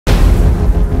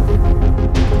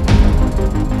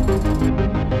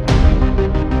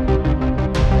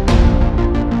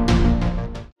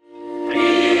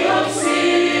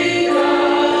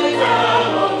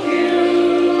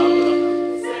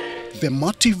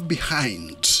motive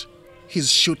behind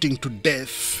his shooting to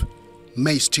death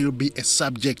may still be a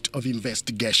subject of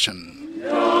investigation.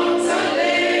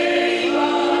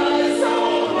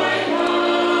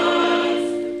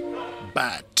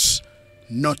 But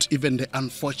not even the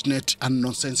unfortunate and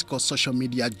nonsensical social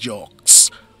media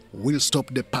jokes will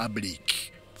stop the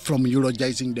public from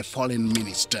eulogizing the fallen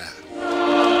minister.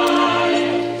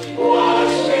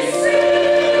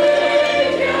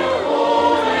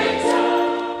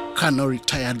 Colonel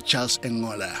retired Charles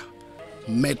Engola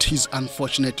met his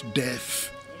unfortunate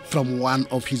death from one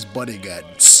of his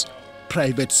bodyguards,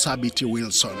 Private Sabiti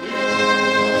Wilson.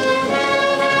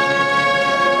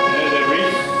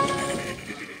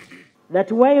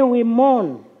 That while we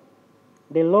mourn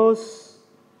the loss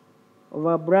of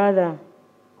our brother,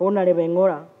 Honorable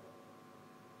Engola,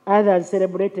 others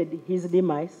celebrated his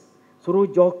demise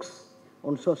through jokes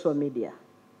on social media.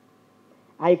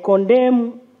 I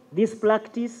condemn this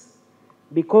practice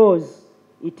because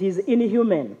it is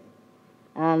inhuman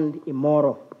and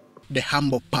immoral. The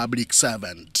humble public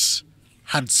servant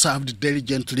had served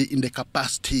diligently in the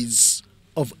capacities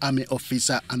of army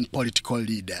officer and political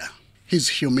leader. His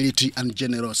humility and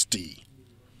generosity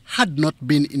had not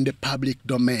been in the public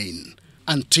domain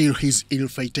until his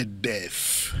ill-fated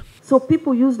death. So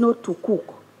people used not to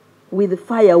cook with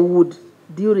firewood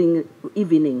during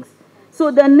evenings.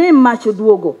 So the name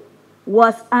Machodwogo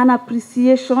was an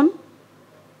appreciation,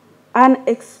 an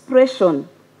expression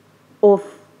of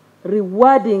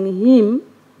rewarding him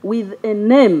with a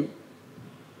name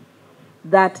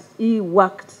that he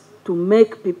worked to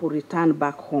make people return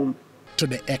back home. To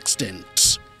the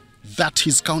extent that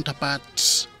his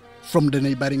counterparts from the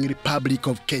neighboring Republic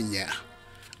of Kenya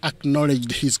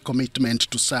acknowledged his commitment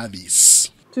to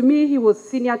service. To me, he was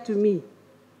senior to me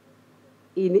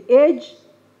in age,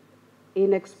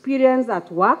 in experience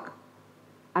at work,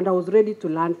 and I was ready to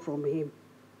learn from him.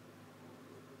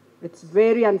 It's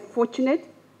very unfortunate.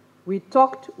 We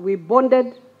talked, we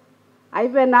bonded. I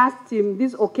even asked him,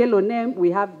 this Okello name, we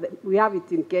have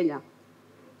it in Kenya.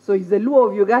 So he's the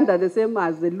Luo of Uganda, the same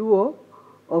as the Luo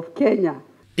of Kenya.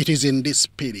 It is in this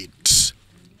spirit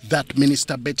that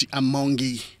Minister Betty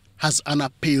Amongi has an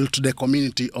appeal to the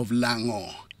community of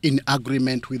Lango in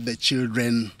agreement with the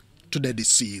children to the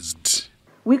deceased.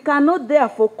 We cannot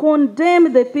therefore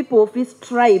condemn the people of his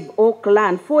tribe or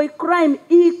clan for a crime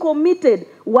he committed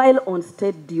while on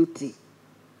state duty.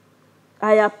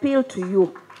 I appeal to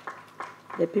you,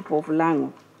 the people of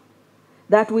Lango,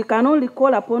 that we can only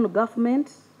call upon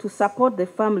government to support the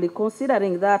family,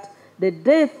 considering that the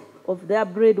death of their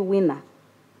breadwinner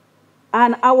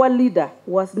and our leader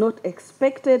was not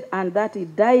expected, and that he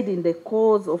died in the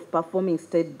course of performing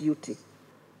state duty.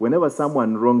 Whenever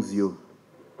someone wrongs you,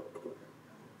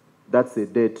 that's a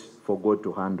debt for God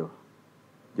to handle.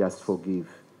 Just forgive.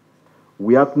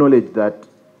 We acknowledge that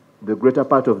the greater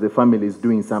part of the family is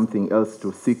doing something else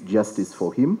to seek justice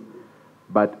for him,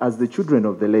 but as the children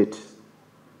of the late,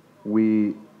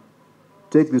 we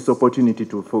take this opportunity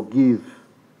to forgive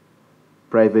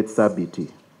Private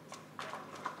Sabiti.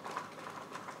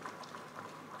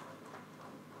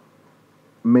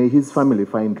 May his family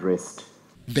find rest.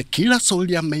 The killer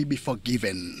soldier may be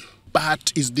forgiven,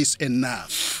 but is this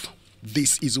enough?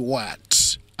 This is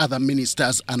what other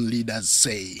ministers and leaders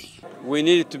say. We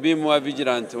need to be more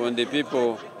vigilant on the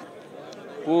people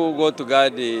who go to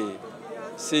guard the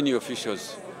senior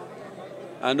officials.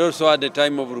 And also at the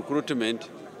time of recruitment,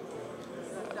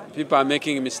 people are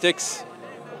making mistakes,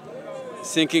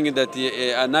 thinking that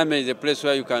an army is a place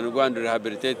where you can go and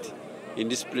rehabilitate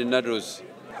indisciplinaries.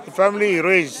 The family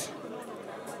raised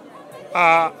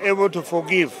are able to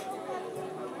forgive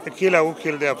the killer who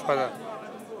killed their father.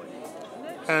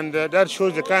 And that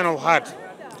shows the kind of heart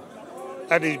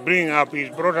that he's bringing up. He's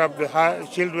brought up the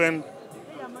children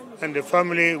and the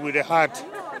family with the heart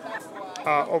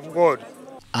of God.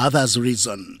 Others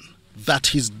reason that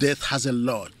his death has a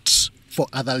lot for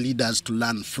other leaders to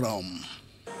learn from.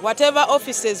 Whatever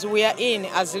offices we are in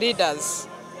as leaders,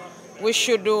 we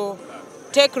should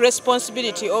take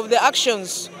responsibility of the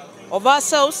actions of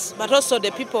ourselves, but also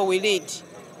the people we lead.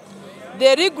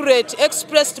 The regret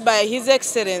expressed by His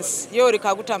Excellency Yoweri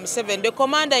Kaguta Museveni, the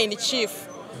Commander-in-Chief,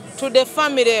 to the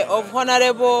family of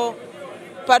Honorable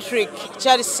Patrick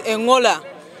Charles Engola,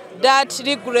 that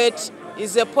regret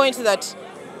is a point that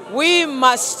we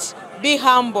must be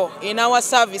humble in our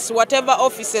service, whatever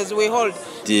offices we hold.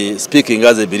 Speaking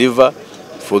as a believer,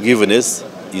 forgiveness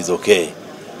is okay.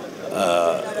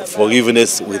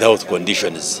 Forgiveness without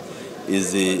conditions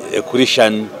is a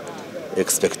Christian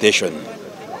expectation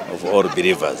of all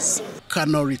believers.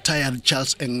 Colonel retired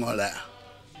Charles Engola,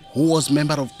 who was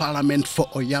Member of Parliament for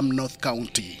Oyam North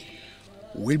County,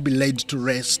 will be laid to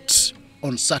rest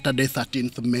on Saturday,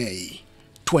 13th May,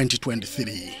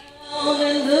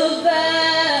 2023.